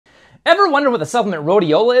Ever wonder what the supplement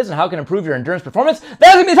Rhodiola is and how it can improve your endurance performance?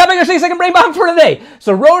 That's going to be the topic of our 6-second brain bomb for today.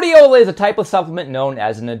 So Rhodiola is a type of supplement known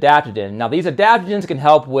as an adaptogen. Now these adaptogens can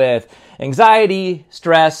help with anxiety,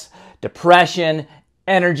 stress, depression,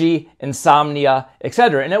 energy, insomnia,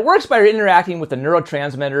 etc. And it works by interacting with the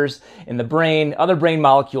neurotransmitters in the brain, other brain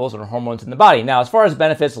molecules, and hormones in the body. Now, as far as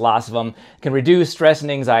benefits, lots of them. It can reduce stress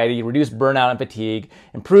and anxiety, reduce burnout and fatigue,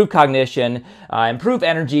 improve cognition, improve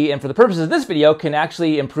energy, and for the purposes of this video, can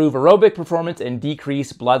actually improve aerobic performance and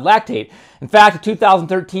decrease blood lactate. In fact, a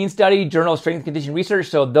 2013 study, Journal of Strength and Conditioning Research,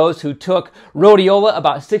 showed those who took Rhodiola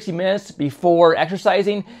about 60 minutes before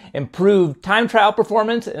exercising improved time trial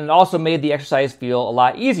performance, and it also made the exercise feel a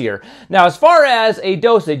lot easier. Now, as far as a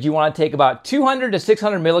dosage, you want to take about 200 to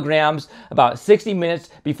 600 milligrams about 60 minutes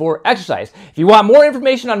before exercise. If you want more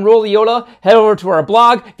information on Rhodiola, head over to our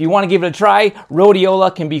blog. If you want to give it a try,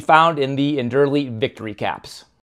 Rhodiola can be found in the EndurElite Victory Caps.